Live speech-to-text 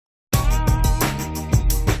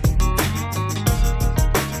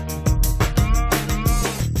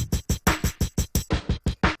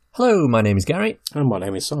Hello, my name is Gary. And my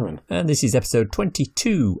name is Simon. And this is episode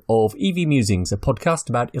 22 of EV Musings, a podcast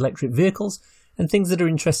about electric vehicles and things that are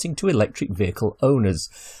interesting to electric vehicle owners.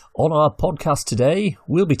 On our podcast today,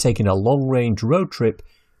 we'll be taking a long-range road trip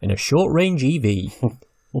in a short-range EV.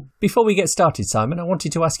 Before we get started, Simon, I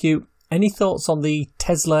wanted to ask you, any thoughts on the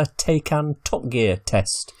Tesla Taycan Top Gear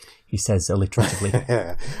test? He says alliteratively.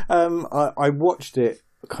 Yeah. I watched it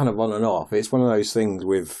kind of on and off. It's one of those things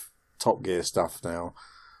with Top Gear stuff now.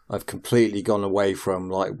 I've completely gone away from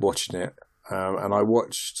watching it, and I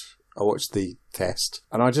watched the test,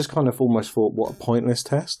 and I just kind of almost thought, what a pointless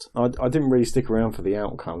test. I didn't really stick around for the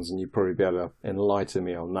outcomes, and you'd probably be able to enlighten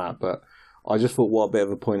me on that, but I just thought, what a bit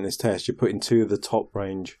of a pointless test. You're putting two of the top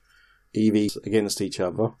range EVs against each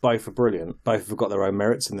other. Both are brilliant. Both have got their own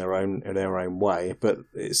merits in their own way, but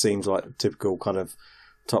it seems like typical kind of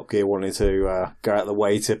Top Gear wanting to go out of the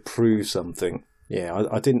way to prove something. Yeah,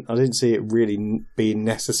 I didn't see it really being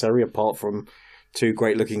necessary apart from two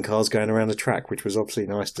great-looking cars going around the track, which was obviously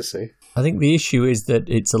nice to see. I think the issue is that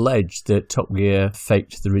it's alleged that Top Gear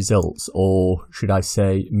faked the results, or should I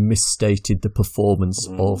say, misstated the performance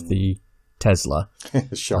of the Tesla.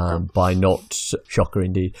 Shocker.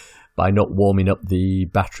 By not warming up the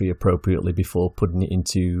battery appropriately before putting it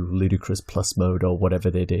into ludicrous plus mode or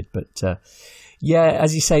whatever they did. But yeah,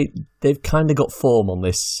 as you say, they've kind of got form on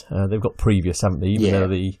this. They've got previous, haven't they? Even though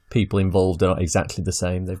the people involved are not exactly the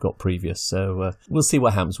same, they've got previous. So we'll see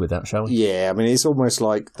what happens with that, shall we? Yeah, I mean, it's almost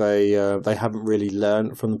like they haven't really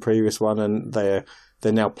learned from the previous one, and they're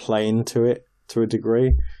now playing to it to a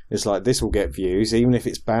degree. It's like, this will get views, even if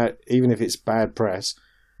it's bad press.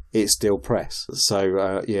 It's still press. So,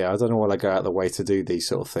 I don't know why they go out of the way to do these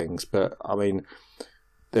sort of things. But, I mean,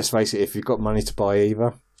 let's face it, if you've got money to buy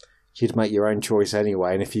either, you'd make your own choice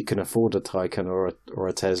anyway. And if you can afford a Taycan or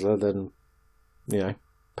a Tesla, then,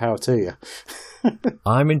 power to you.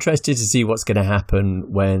 I'm interested to see what's going to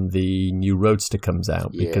happen when the new Roadster comes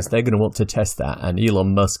out, because they're going to want to test that. And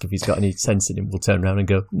Elon Musk, if he's got any sense in him, will turn around and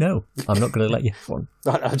go, no, I'm not going to let you have one.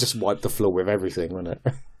 I'll just wipe the floor with everything, won't it?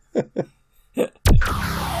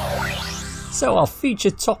 So our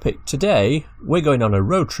featured topic today, we're going on a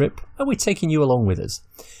road trip and we're taking you along with us.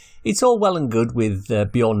 It's all well and good with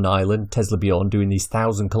Beyond Island, Tesla Beyond, doing these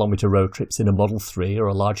 1,000-kilometre road trips in a Model 3 or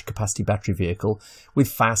a large capacity battery vehicle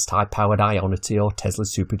with fast, high-powered Ionity or Tesla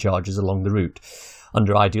superchargers along the route.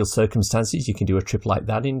 Under ideal circumstances, you can do a trip like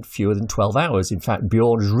that in fewer than 12 hours. In fact,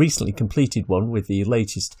 Beyond has recently completed one with the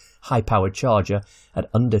latest high-powered charger at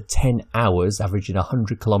under 10 hours, averaging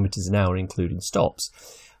 100 kilometres an hour, including stops.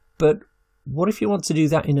 But what if you want to do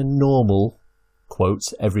that in a normal,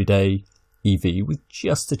 quotes, everyday EV with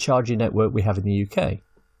just the charging network we have in the UK?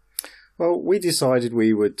 Well, we decided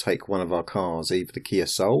we would take one of our cars, either the Kia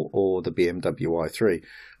Soul or the BMW i3,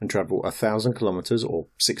 and travel 1,000 kilometres or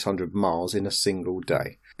 600 miles in a single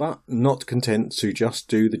day. But not content to just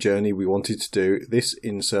do the journey we wanted to do, this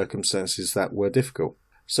in circumstances that were difficult.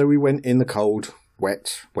 So we went in the cold,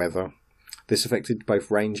 wet weather. This affected both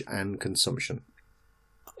range and consumption.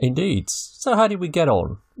 Indeed. So how did we get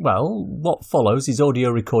on? Well, what follows is audio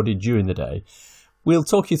recorded during the day. We'll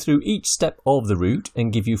talk you through each step of the route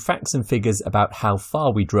and give you facts and figures about how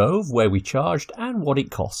far we drove, where we charged, and what it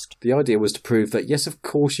cost. The idea was to prove that, yes, of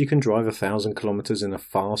course you can drive 1,000 kilometres in a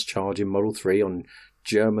fast-charging Model 3 on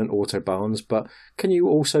German autobahns, but can you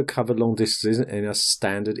also cover long distances in a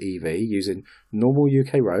standard EV using normal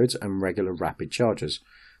UK roads and regular rapid chargers?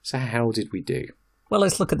 So how did we do? Well,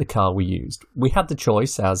 let's look at the car we used. We had the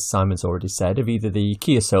choice, as Simon's already said, of either the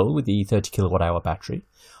Kia Soul with the 30 kilowatt-hour battery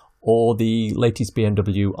or the latest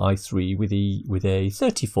BMW i3 with a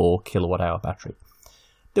 34 kilowatt-hour battery.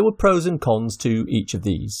 There were pros and cons to each of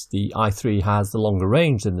these. The i3 has the longer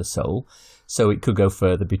range than the Soul, so it could go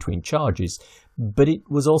further between charges, but it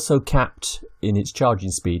was also capped in its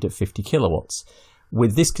charging speed at 50 kilowatts.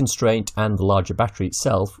 With this constraint and the larger battery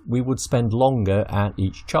itself, we would spend longer at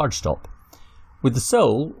each charge stop. With the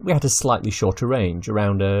Soul, we had a slightly shorter range,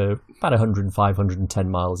 around about 105-110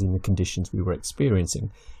 miles in the conditions we were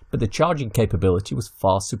experiencing, but the charging capability was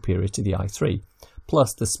far superior to the i3.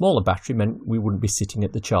 Plus, the smaller battery meant we wouldn't be sitting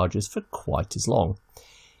at the chargers for quite as long.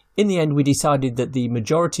 In the end, we decided that the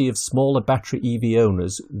majority of smaller battery EV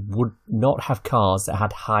owners would not have cars that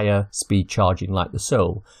had higher speed charging like the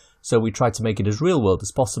Soul, so we tried to make it as real-world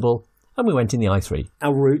as possible, and we went in the i3.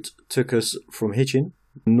 Our route took us from Hitchin,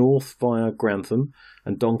 north via Grantham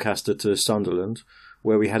and Doncaster to Sunderland,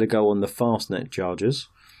 where we had to go on the Fastnet chargers,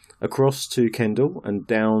 across to Kendal and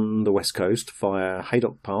down the west coast via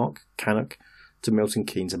Haydock Park, Cannock to Milton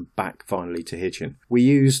Keynes and back finally to Hitchin. We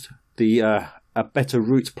used the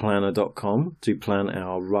betterrouteplanner.com to plan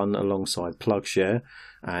our run alongside PlugShare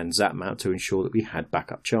and ZapMap to ensure that we had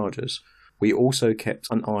backup chargers. We also kept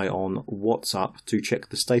an eye on WhatsApp to check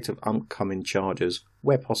the state of upcoming chargers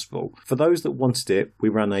where possible. For those that wanted it, we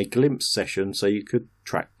ran a glimpse session so you could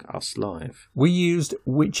track us live. We used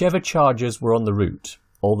whichever chargers were on the route,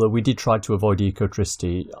 although we did try to avoid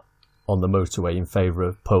Ecotricity on the motorway in favour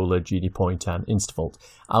of Polar, Genie Point and Instavolt,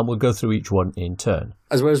 and we'll go through each one in turn.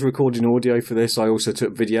 As well as recording audio for this, I also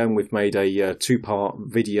took video, and we've made a two-part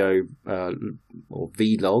video or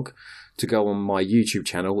vlog to go on my YouTube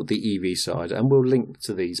channel, the EV side, and we'll link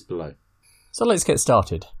to these below. So let's get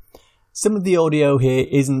started. Some of the audio here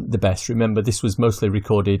isn't the best. Remember, this was mostly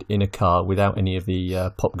recorded in a car without any of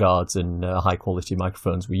the pop guards and high-quality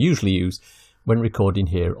microphones we usually use when recording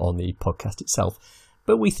here on the podcast itself,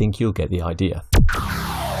 but we think you'll get the idea.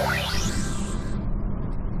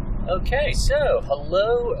 Okay, so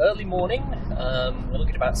hello, early morning. We're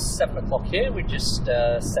looking at about 7 o'clock here. We just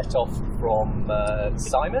set off from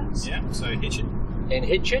Simon's. Yeah, so Hitchin. In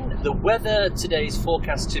Hitchin. The weather today is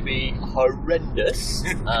forecast to be horrendous,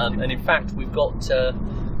 and in fact we've got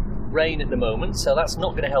rain at the moment, so that's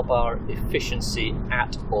not going to help our efficiency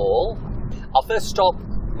at all. Our first stop,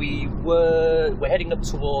 we're heading up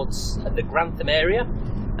towards the Grantham area,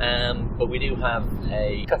 but we do have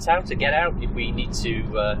a cutout, a get out, if we need to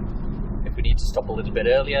stop a little bit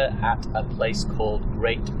earlier at a place called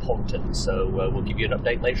Great Ponton. So we'll give you an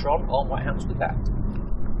update later on what happens with that.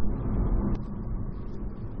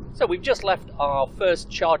 So we've just left our first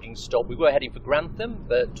charging stop. We were heading for Grantham,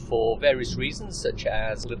 but for various reasons, such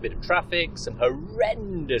as a little bit of traffic, some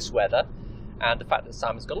horrendous weather, and the fact that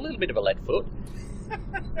Simon's got a little bit of a lead foot,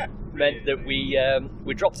 meant that we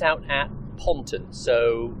dropped out at Ponton.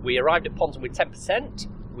 So we arrived at Ponton with 10%.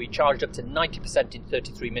 We charged up to 90% in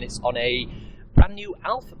 33 minutes on a brand new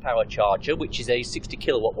Alpha Power charger, which is a 60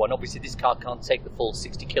 kilowatt one. Obviously this car can't take the full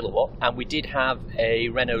 60 kilowatt, and we did have a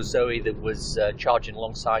Renault Zoe that was charging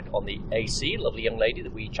alongside on the AC, lovely young lady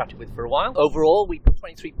that we chatted with for a while. Overall we put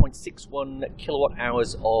 23.61 kilowatt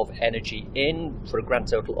hours of energy in for a grand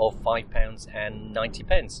total of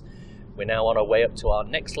 £5.90. We're now on our way up to our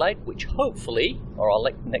next leg, which hopefully, or our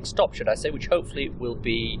next stop should I say, which hopefully will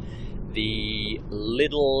be the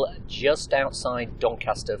Lidl just outside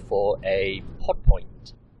Doncaster for a pod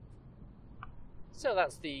point. So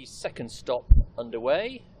that's the second stop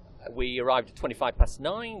underway. We arrived at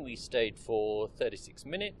 9:25. We stayed for 36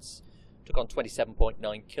 minutes, took on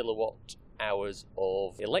 27.9 kilowatt hours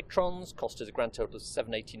of electrons, cost us a grand total of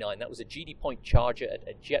 £7.89. That was a Genie Point charger at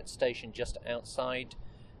a jet station just outside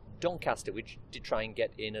Doncaster. We did try and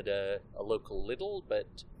get in at a local Lidl,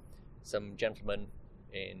 but some gentlemen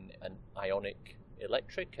in an Ioniq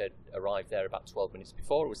Electric had arrived there about 12 minutes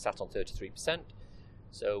before. It was sat on 33%,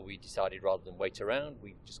 so we decided rather than wait around,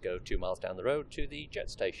 we'd just go 2 miles down the road to the jet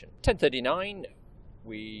station. 10:39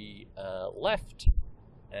 we left,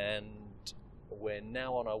 and we're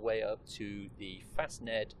now on our way up to the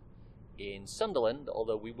Fastned in Sunderland,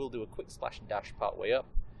 although we will do a quick splash and dash part way up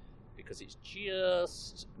because it's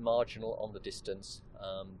just marginal on the distance.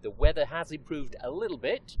 The weather has improved a little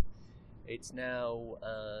bit. It's now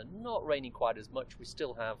not raining quite as much. We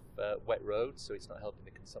still have wet roads, so it's not helping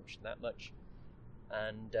the consumption that much.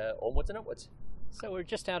 And onwards and upwards. So we're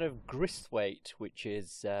just out of Gristthwaite, which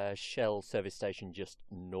is a Shell service station just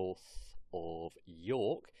north of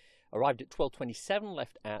York. Arrived at 12:27,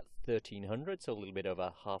 left at 1300, so a little bit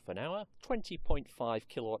over half an hour. 20.5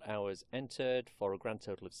 kilowatt hours entered for a grand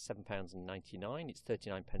total of £7.99. It's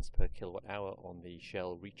 39 pence per kilowatt hour on the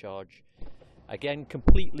Shell recharge. Again,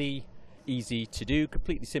 completely easy to do,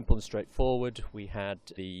 completely simple and straightforward. We had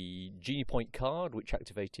the Genie Point card which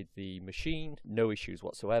activated the machine, no issues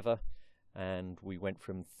whatsoever, and we went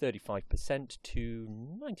from 35% to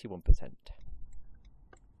 91%.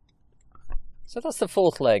 So that's the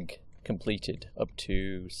fourth leg completed up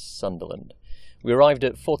to Sunderland. We arrived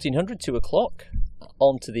at 1400, 2 o'clock,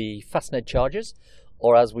 onto the Fastned chargers,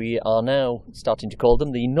 or as we are now starting to call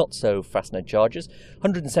them, the not so Fastned chargers.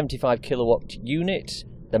 175 kilowatt unit.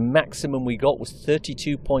 The maximum we got was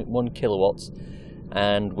 32.1 kilowatts,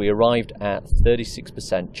 and we arrived at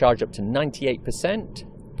 36%, charged up to 98%,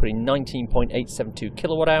 putting 19.872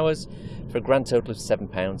 kilowatt hours for a grand total of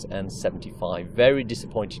 £7.75. Very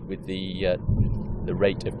disappointed with the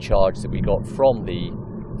rate of charge that we got from the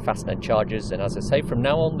Fastned chargers, and as I say, from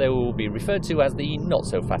now on they will be referred to as the not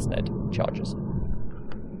so Fastned chargers.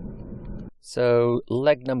 So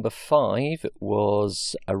leg number 5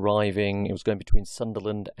 was arriving, it was going between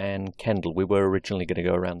Sunderland and Kendal. We were originally going to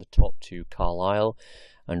go around the top to Carlisle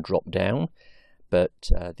and drop down, but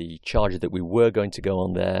the charger that we were going to go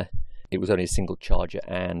on there it was only a single charger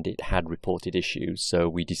and it had reported issues. So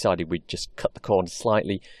we decided we'd just cut the corner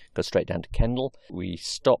slightly, go straight down to Kendal. We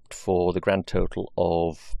stopped for the grand total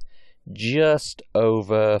of just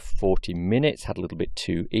over 40 minutes, had a little bit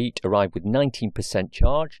to eat, arrived with 19%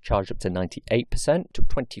 charge, charged up to 98%, took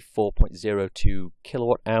 24.02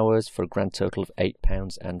 kilowatt hours for a grand total of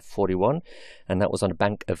 £8.41, and that was on a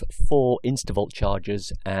bank of 4 Instavolt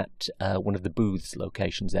chargers at one of the booths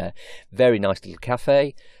locations there. Very nice little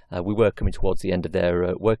cafe. We were coming towards the end of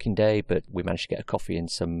their working day, but we managed to get a coffee and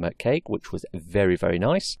some cake, which was very, very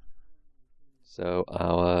nice. So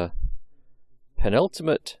our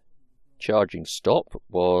penultimate charging stop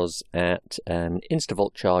was at an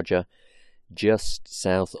Instavolt charger just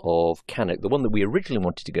south of Cannock. The one that we originally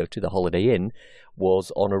wanted to go to, the Holiday Inn,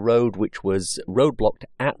 was on a road which was roadblocked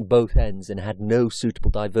at both ends and had no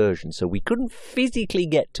suitable diversion, so we couldn't physically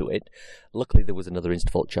get to it. Luckily there was another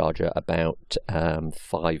Instavolt charger about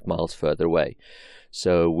 5 miles further away.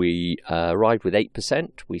 So we arrived with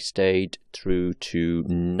 8%, we stayed through to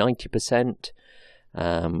 90%.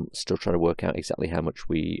 Still trying to work out exactly how much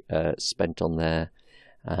we spent on there,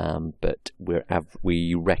 but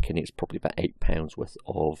we reckon it's probably about £8 worth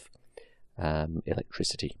of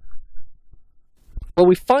electricity. Well,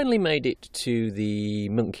 we finally made it to the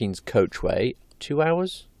Milton Keynes coachway 2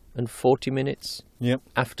 hours and 40 minutes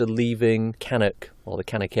after leaving Cannock, or the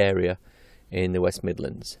Cannock area in the West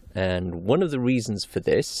Midlands. And one of the reasons for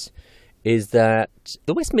this is that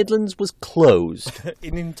the West Midlands was closed.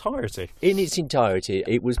 In entirety? In its entirety.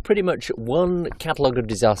 It was pretty much one catalogue of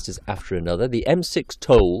disasters after another. The M6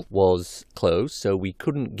 toll was closed, so we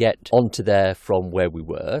couldn't get onto there from where we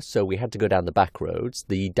were, so we had to go down the back roads.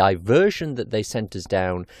 The diversion that they sent us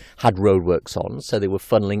down had roadworks on, so they were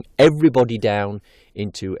funneling everybody down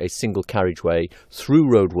into a single carriageway through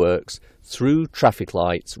roadworks, through traffic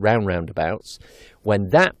lights, round roundabouts. When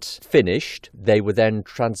that finished, they were then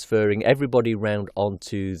transferring everybody round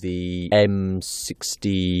onto the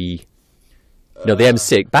M60... No, the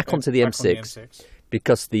M6, back onto the M6,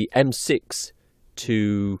 because the M6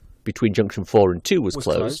 between Junction 4 and 2 was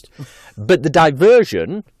closed. But the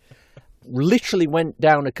diversion literally went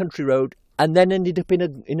down a country road and then ended up in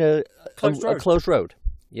a closed road.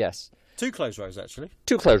 Yes. 2 closed roads, actually.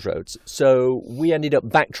 2 closed roads. So we ended up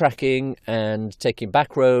backtracking and taking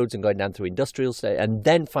back roads and going down through industrial state, and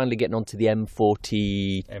then finally getting onto the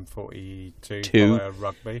M42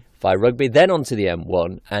 via Rugby, then onto the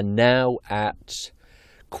M1, and now at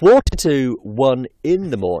 1:45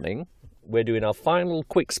 in the morning, we're doing our final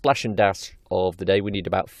quick splash and dash of the day. We need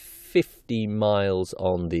about 50 miles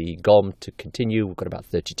on the GOM to continue. We've got about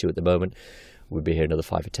 32 at the moment. We'll be here another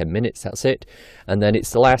 5 or 10 minutes, that's it. And then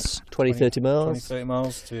it's the last 20-30 miles. 20-30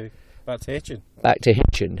 miles back to Hitchin. Back to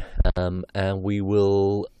Hitchin. And we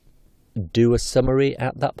will do a summary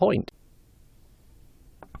at that point.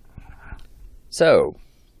 So,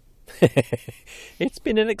 it's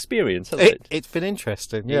been an experience, hasn't it? It's been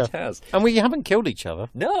interesting, yeah. It has. And we haven't killed each other.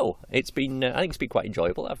 No, it's been. I think it's been quite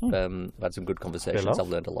enjoyable. I've had some good conversations. I've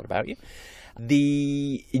learned a lot about you.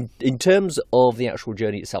 In terms of the actual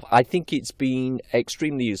journey itself, I think it's been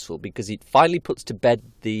extremely useful because it finally puts to bed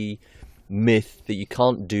the myth that you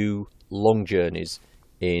can't do long journeys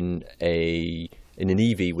in an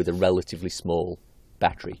EV with a relatively small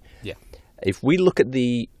battery. Yeah. If we look at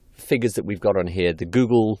the figures that we've got on here, the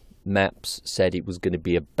Google Maps said it was going to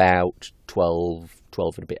be about 12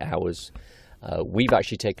 and a bit hours. We've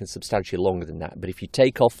actually taken substantially longer than that. But if you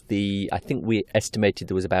take off I think we estimated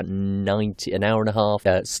there was about an hour and a half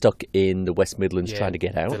stuck in the West Midlands trying to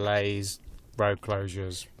get out. Delays, road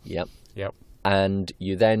closures. Yep. And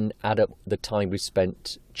you then add up the time we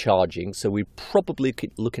spent charging. So we're probably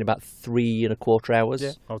looking about 3.25 hours.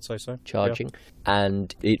 Yeah, I would say so. Charging. Yeah.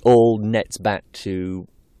 And it all nets back to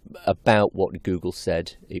about what Google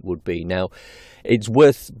said it would be. Now, it's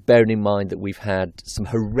worth bearing in mind that we've had some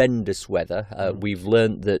horrendous weather. We've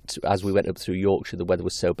learned that as we went up through Yorkshire, the weather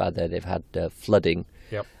was so bad there, they've had flooding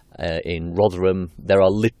in Rotherham. There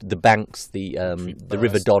are the banks, the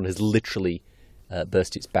River Don has literally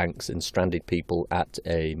burst its banks and stranded people at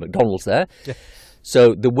a McDonald's there. Yeah.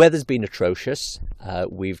 So the weather's been atrocious.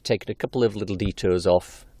 We've taken a couple of little detours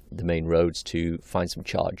off the main roads to find some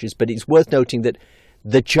charges, but it's worth noting that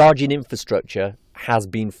the charging infrastructure has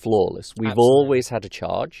been flawless. We've always had a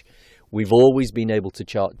charge. We've always been able to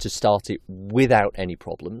start it without any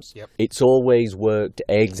problems. Yep. It's always worked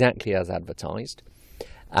exactly as advertised.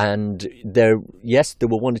 And there were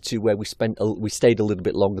 1 or 2 where we stayed a little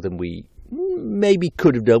bit longer than we maybe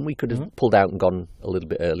could have done. We could have pulled out and gone a little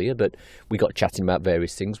bit earlier, but we got chatting about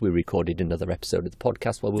various things. We recorded another episode of the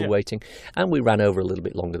podcast while we were waiting, and we ran over a little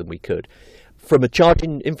bit longer than we could. From a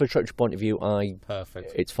charging infrastructure point of view,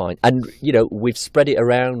 perfect. It's fine. And, we've spread it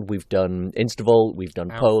around. We've done Instavolt, we've done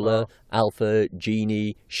Polar, Alpha,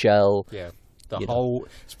 Genie, Shell. Yeah,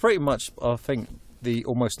 it's pretty much, I think,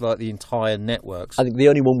 almost like the entire networks. I think the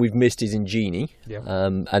only one we've missed is Ingenie,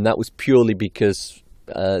 and that was purely because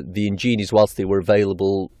the Ingenies, whilst they were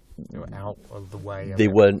available, they were out of the way. They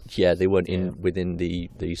weren't within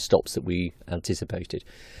the stops that we anticipated.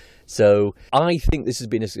 So I think this has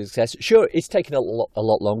been a success. Sure, it's taken a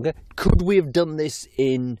lot longer. Could we have done this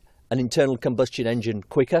in an internal combustion engine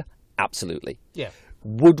quicker? Absolutely. Yeah.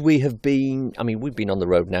 Would we have been... I mean, we've been on the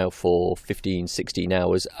road now for 15, 16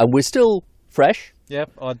 hours, and we're still fresh. Yeah,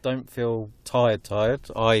 I don't feel tired.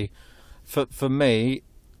 For me,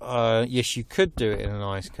 yes, you could do it in a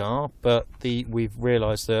nice car, but we've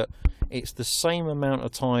realised that it's the same amount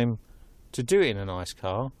of time to do it in a nice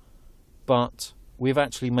car, but we've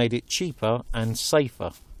actually made it cheaper and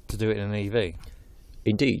safer to do it in an EV.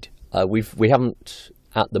 Indeed. We haven't,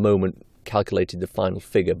 at the moment, calculated the final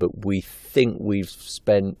figure, but we think we've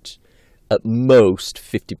spent at most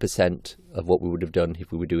 50% of what we would have done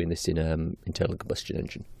if we were doing this in an internal combustion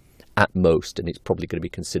engine. At most, and it's probably going to be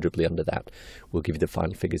considerably under that. We'll give you the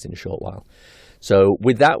final figures in a short while. So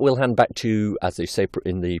with that, we'll hand back to, as they say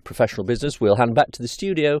in the professional business, we'll hand back to the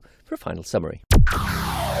studio for a final summary.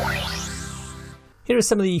 Here are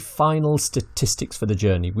some of the final statistics for the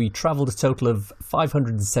journey. We travelled a total of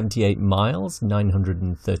 578 miles,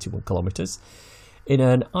 931 kilometres. In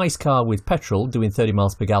an ICE car with petrol, doing 30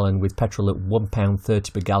 miles per gallon with petrol at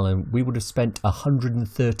 £1.30 per gallon, we would have spent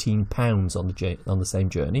 £113 on the same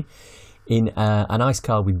journey. In an ICE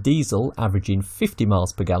car with diesel, averaging 50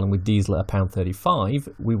 miles per gallon with diesel at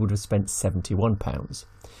 £1.35, we would have spent £71.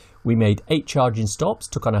 We made 8 charging stops,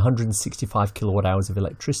 took on 165 kilowatt hours of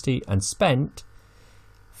electricity, and spent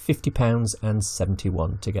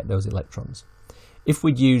 £50.71 to get those electrons. If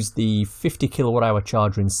we'd used the 50 kilowatt hour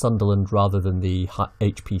charger in Sunderland rather than the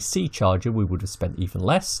HPC charger, we would have spent even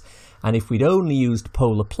less. And if we'd only used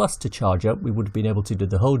Polar Plus to charge up, we would have been able to do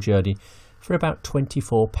the whole journey for about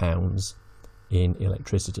 £24 in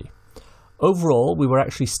electricity. Overall, we were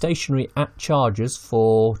actually stationary at chargers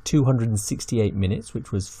for 268 minutes,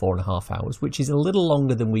 which was 4.5 hours, which is a little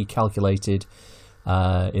longer than we calculated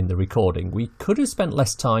in the recording. We could have spent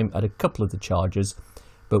less time at a couple of the chargers,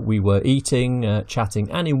 but we were eating, chatting,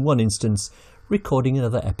 and in one instance, recording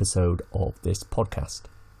another episode of this podcast.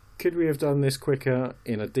 Could we have done this quicker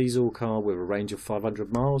in a diesel car with a range of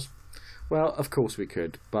 500 miles? Well, of course we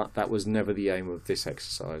could, but that was never the aim of this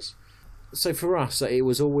exercise. So for us,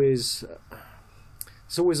 it's always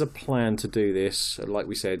a plan to do this, like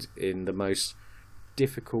we said, in the most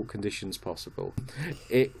difficult conditions possible.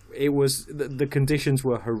 It was the conditions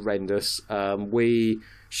were horrendous. We,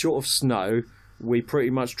 short of snow, we pretty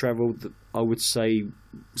much travelled, I would say,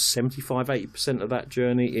 75-80% of that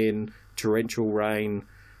journey in torrential rain,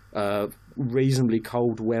 reasonably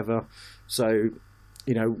cold weather. So,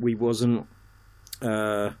 we wasn't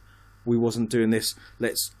doing this.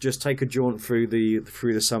 Let's just take a jaunt through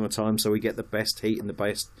the summertime so we get the best heat and the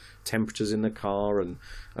best temperatures in the car and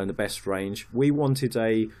the best range. We wanted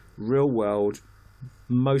a real world,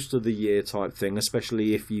 most of the year type thing,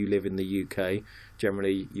 especially if you live in the UK.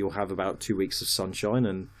 Generally, you'll have about 2 weeks of sunshine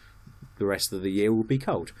and the rest of the year will be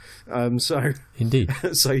cold. Indeed.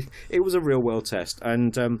 So it was a real world test.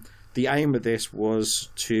 And the aim of this was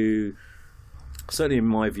to, certainly in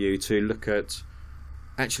my view, to look at,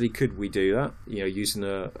 actually, could we do that? Using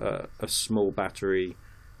a small battery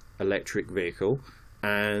electric vehicle.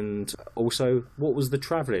 And also, what was the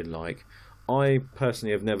travelling like? I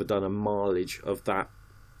personally have never done a mileage of that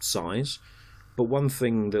size. But one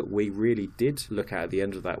thing that we really did look at the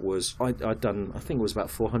end of that was I'd done, I think it was about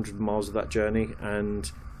 400 miles of that journey,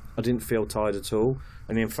 and I didn't feel tired at all.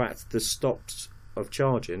 And in fact, the stops of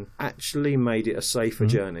charging actually made it a safer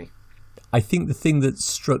journey. I think the thing that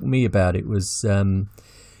struck me about it was,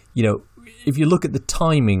 if you look at the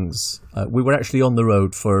timings, we were actually on the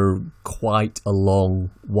road for quite a long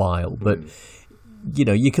while, but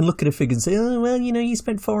you can look at a figure and say, you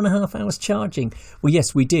spent 4.5 hours charging. Well,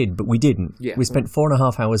 yes, we did, but we didn't. Yeah. We spent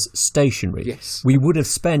 4.5 hours stationary. Yes. We would have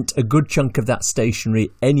spent a good chunk of that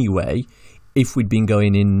stationary anyway if we'd been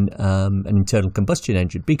going in an internal combustion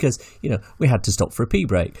engine, because, we had to stop for a pee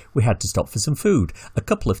break. We had to stop for some food a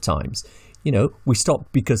couple of times. We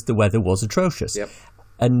stopped because the weather was atrocious. Yep.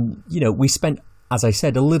 And, we spent, as I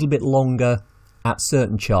said, a little bit longer at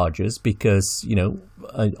certain chargers because,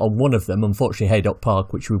 on one of them, unfortunately, Haydock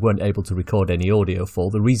Park, which we weren't able to record any audio for,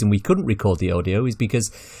 the reason we couldn't record the audio is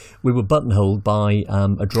because we were buttonholed by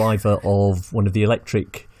a driver of one of the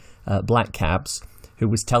electric black cabs who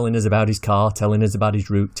was telling us about his car, telling us about his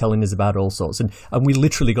route, telling us about all sorts. And we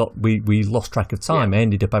literally we lost track of time. I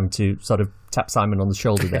ended up having to sort of tap Simon on the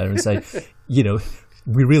shoulder there and say,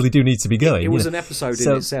 we really do need to be going. It was an episode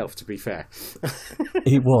in itself, to be fair.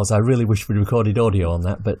 It was. I really wish we'd recorded audio on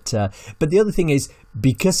that. But the other thing is,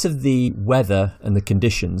 because of the weather and the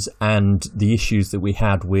conditions and the issues that we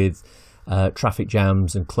had with traffic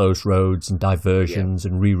jams and closed roads and diversions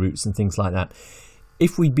and reroutes and things like that,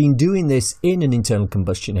 if we'd been doing this in an internal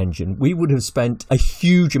combustion engine, we would have spent a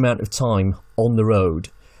huge amount of time on the road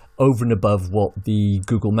over and above what the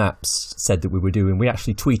Google Maps said that we were doing. We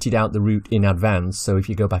actually tweeted out the route in advance. So if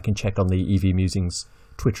you go back and check on the EV Musings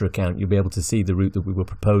Twitter account, you'll be able to see the route that we were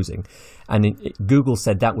proposing. And Google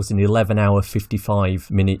said that was an 11-hour,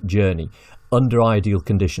 55-minute journey under ideal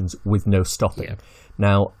conditions with no stopping. Yeah.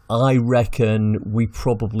 Now, I reckon we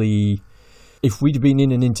probably... If we'd have been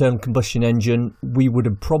in an internal combustion engine, we would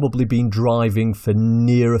have probably been driving for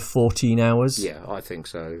nearer 14 hours. Yeah, I think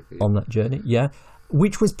so. On that journey, yeah.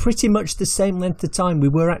 Which was pretty much the same length of time we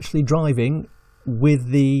were actually driving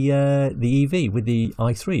with the EV, with the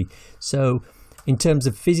i3. So in terms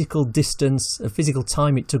of physical distance, physical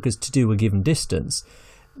time it took us to do a given distance,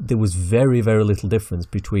 there was very, very little difference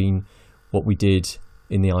between what we did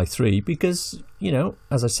in the i3 because,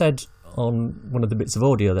 as I said on one of the bits of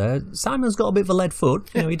audio there, Simon's got a bit of a lead foot.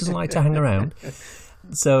 He doesn't like to hang around.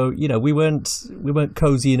 So, we weren't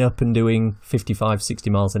cozying up and doing 55, 60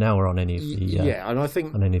 miles an hour on any of the and I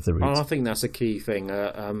think on any of the routes. And I think that's a key thing.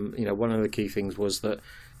 One of the key things was that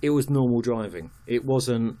it was normal driving. It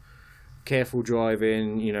wasn't careful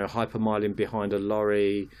driving, hypermiling behind a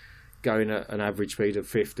lorry, going at an average speed of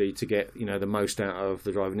 50 to get, the most out of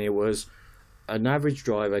the driving. It was an average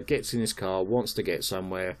driver gets in his car, wants to get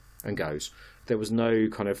somewhere, and goes. There was no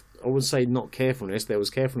kind of, I wouldn't say not carefulness. There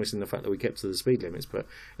was carefulness in the fact that we kept to the speed limits, but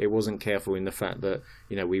it wasn't careful in the fact that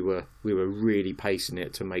we were really pacing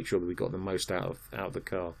it to make sure that we got the most out of the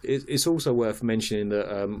car. It's also worth mentioning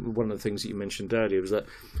that one of the things that you mentioned earlier was that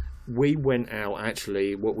we went out.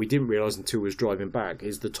 Actually, what we didn't realise until we was driving back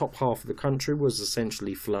is the top half of the country was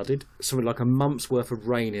essentially flooded. Something like a month's worth of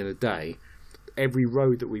rain in a day. Every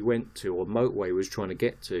road that we went to or motorway was trying to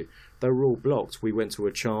get to, they were all blocked. We went to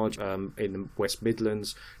a charge in the West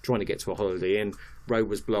Midlands trying to get to a Holiday Inn. Road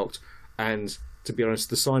was blocked, and to be honest,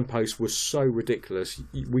 the signpost was so ridiculous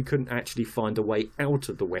we couldn't actually find a way out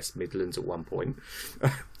of the West Midlands at one point.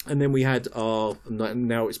 And then we had our,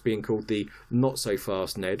 now it's being called the Not So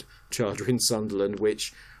Fast Ned charger in Sunderland,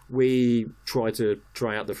 which we tried to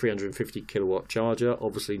try out the 350 kilowatt charger,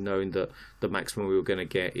 obviously knowing that the maximum we were going to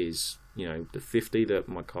get is the 50 that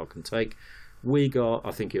my car can take. We got,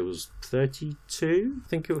 I think it was 32.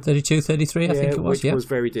 32, 33, I think it was, which was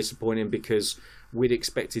very disappointing because we'd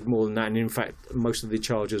expected more than that. And in fact, most of the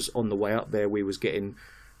chargers on the way up there, we was getting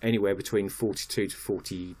anywhere between 42 to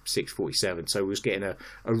 46, 47. So we was getting a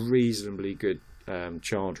reasonably good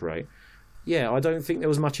charge rate. Yeah, I don't think there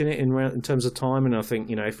was much in it in terms of time. And I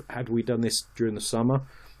think, had we done this during the summer,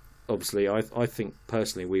 obviously, I think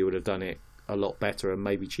personally we would have done it a lot better and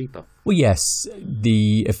maybe cheaper. Well, yes,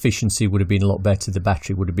 the efficiency would have been a lot better. The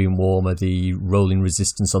battery would have been warmer. The rolling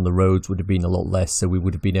resistance on the roads would have been a lot less. So we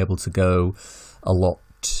would have been able to go a lot.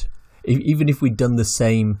 Even if we'd done the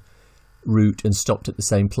same route and stopped at the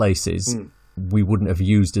same places, we wouldn't have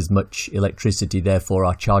used as much electricity. Therefore,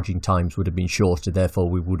 our charging times would have been shorter. Therefore,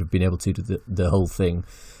 we would have been able to do the whole thing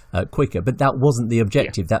quicker. But that wasn't the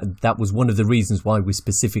objective. Yeah. That was one of the reasons why we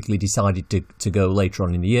specifically decided to go later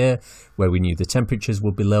on in the year, where we knew the temperatures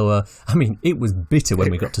would be lower. I mean, it was bitter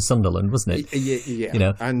when we got to Sunderland, wasn't it?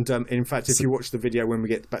 Yeah. And in fact, if you watch the video when we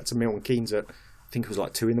get back to Milton Keynes at, I think it was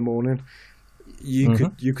like 2 a.m,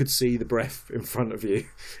 you could see the breath in front of you.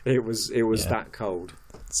 It was that cold.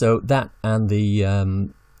 So that and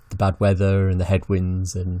the bad weather and the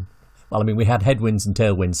headwinds and. Well, I mean, we had headwinds and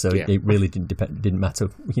tailwinds, so it really didn't matter.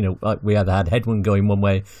 We either had headwind going one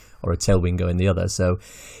way or a tailwind going the other. So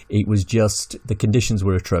it was just the conditions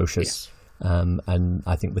were atrocious, and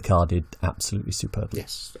I think the car did absolutely superbly.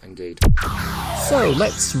 Yes, indeed. So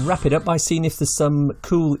let's wrap it up by seeing if there's some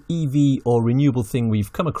cool EV or renewable thing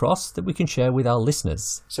we've come across that we can share with our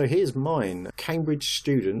listeners. So here's mine. Cambridge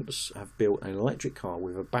students have built an electric car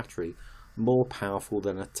with a battery more powerful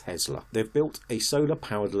than a Tesla. They've built a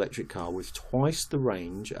solar-powered electric car with twice the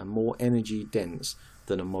range and more energy dense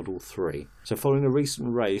than a Model 3. So following a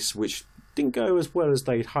recent race, which didn't go as well as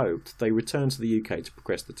they'd hoped, they returned to the UK to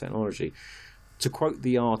progress the technology. To quote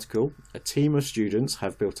the article, a team of students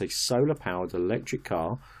have built a solar-powered electric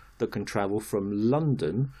car that can travel from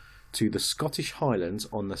London to the Scottish Highlands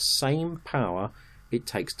on the same power it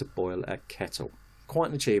takes to boil a kettle. Quite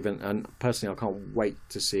an achievement, and personally I can't wait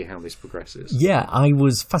to see how this progresses. Yeah, I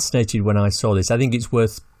was fascinated when I saw this. I think it's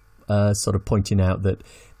worth sort of pointing out that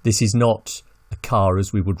this is not a car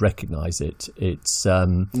as we would recognise it. It's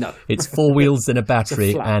No. It's 4 wheels and a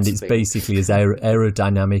battery, flat and it's thing. basically as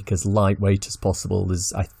aerodynamic, as lightweight as possible.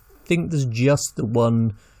 I think there's just the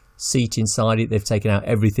one seat inside it. They've taken out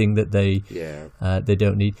everything that they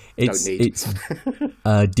don't need. It's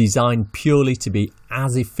designed purely to be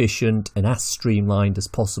as efficient and as streamlined as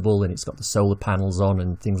possible, and it's got the solar panels on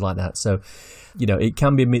and things like that. So, it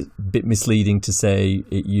can be a bit misleading to say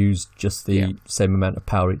it used just the same amount of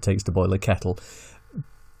power it takes to boil a kettle.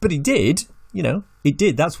 But it did, it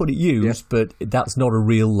did. That's what it used, but that's not a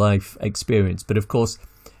real life experience. But of course,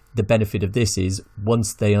 the benefit of this is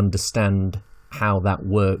once they understand how that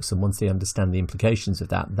works and once they understand the implications of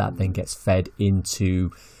that then gets fed into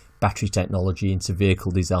battery technology, into vehicle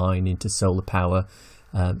design, into solar power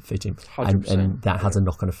fitting. And that has a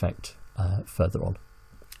knock-on effect further on.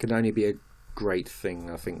 Can only be a great thing,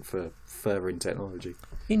 I think, for furthering technology.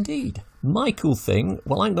 Indeed. My cool thing,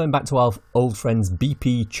 well, I'm going back to our old friends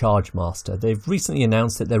BP ChargeMaster. They've recently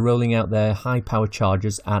announced that they're rolling out their high-power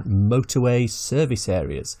chargers at motorway service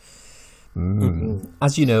areas.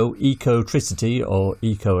 As you know, Ecotricity, or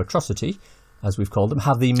Eco-Atrocity, as we've called them,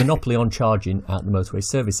 have the monopoly on charging at the motorway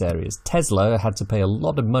service areas. Tesla had to pay a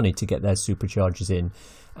lot of money to get their superchargers in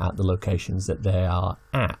at the locations that they are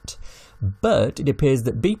at. But it appears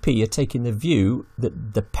that BP are taking the view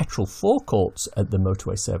that the petrol forecourts at the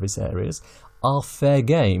motorway service areas are fair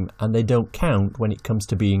game and they don't count when it comes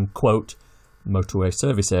to being, quote, motorway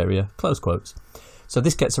service area, close quotes. So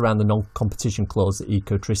this gets around the non-competition clause that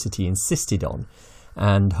Ecotricity insisted on,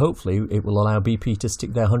 and hopefully it will allow BP to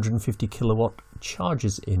stick their 150 kilowatt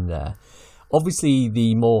chargers in there. Obviously,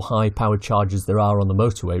 the more high-powered chargers there are on the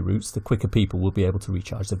motorway routes, the quicker people will be able to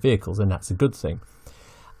recharge their vehicles, and that's a good thing.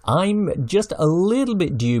 I'm just a little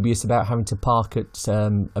bit dubious about having to park at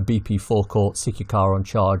a BP forecourt, stick your car on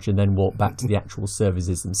charge, and then walk back to the actual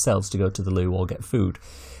services themselves to go to the loo or get food.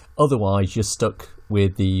 Otherwise, you're stuck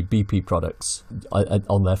with the BP products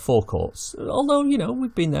on their forecourts. Although,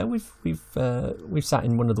 we've been there. We've sat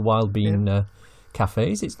in one of the Wild Bean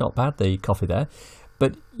cafes. It's not bad, the coffee there.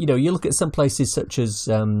 But, you look at some places such as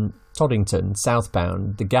Toddington,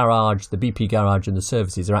 southbound, the garage, the BP garage and the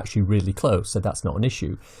services are actually really close, so that's not an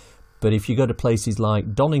issue. But if you go to places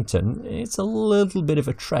like Donington, it's a little bit of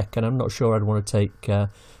a trek, and I'm not sure I'd want to take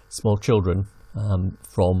small children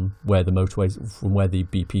from where the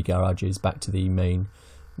BP garage is back to the main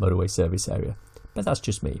motorway service area. But that's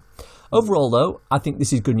just me. Overall, though, I think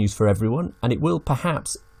this is good news for everyone, and it will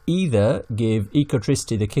perhaps either give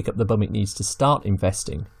Ecotricity the kick up the bum it needs to start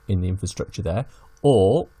investing in the infrastructure there,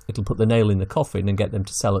 or it'll put the nail in the coffin and get them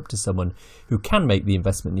to sell up to someone who can make the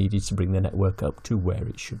investment needed to bring their network up to where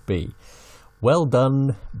it should be. Well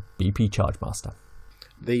done, BP ChargeMaster.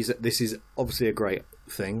 This is obviously a great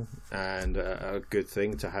thing and a good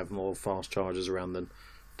thing to have more fast chargers around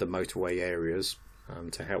the motorway areas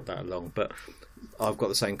to help that along. But I've got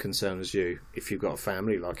the same concern as you. If you've got a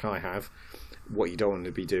family like I have, what you don't want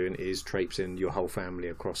to be doing is traipsing your whole family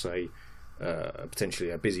across a potentially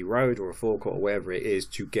a busy road or a forecourt or wherever it is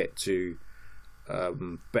to get to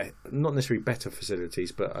not necessarily better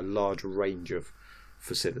facilities, but a large range of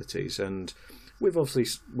facilities. And we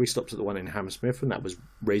stopped at the one in Hammersmith, and that was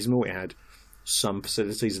reasonable. It had some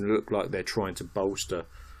facilities and it looked like they're trying to bolster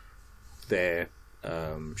their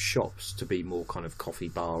shops to be more kind of coffee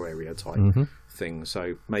bar area type thing.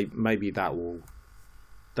 So maybe that will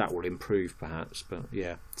improve perhaps. But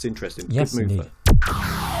yeah, it's interesting. Yes, good move. indeed.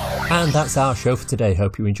 And that's our show for today.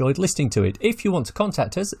 Hope you enjoyed listening to it. If you want to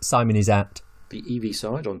contact us, Simon is at The EV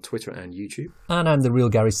Side on Twitter and YouTube. And I'm the Real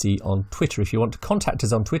Gary C on Twitter. If you want to contact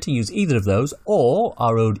us on Twitter, use either of those or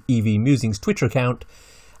our own EV Musings Twitter account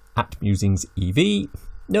at MusingsEV.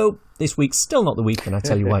 No, this week's still not the week, and I'll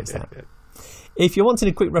tell you why it's that. If you're wanting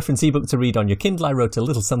a quick reference ebook to read on your Kindle, I wrote a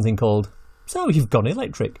little something called So You've Gone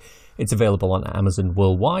Electric. It's available on Amazon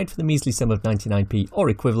worldwide for the measly sum of 99p or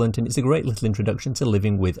equivalent, and it's a great little introduction to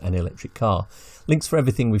living with an electric car. Links for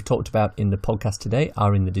everything we've talked about in the podcast today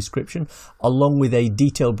are in the description, along with a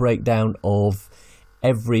detailed breakdown of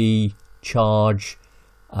every charge,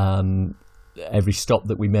 every stop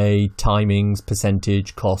that we made, timings,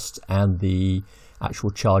 percentage, cost, and the actual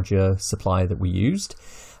charger supplier that we used.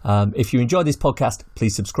 If you enjoy this podcast,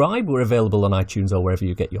 please subscribe. We're available on iTunes or wherever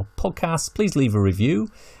you get your podcasts. Please leave a review,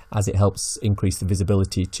 as it helps increase the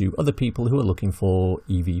visibility to other people who are looking for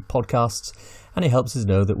EV podcasts, and it helps us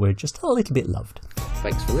know that we're just a little bit loved.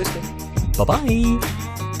 Thanks for listening.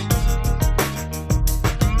 Bye-bye.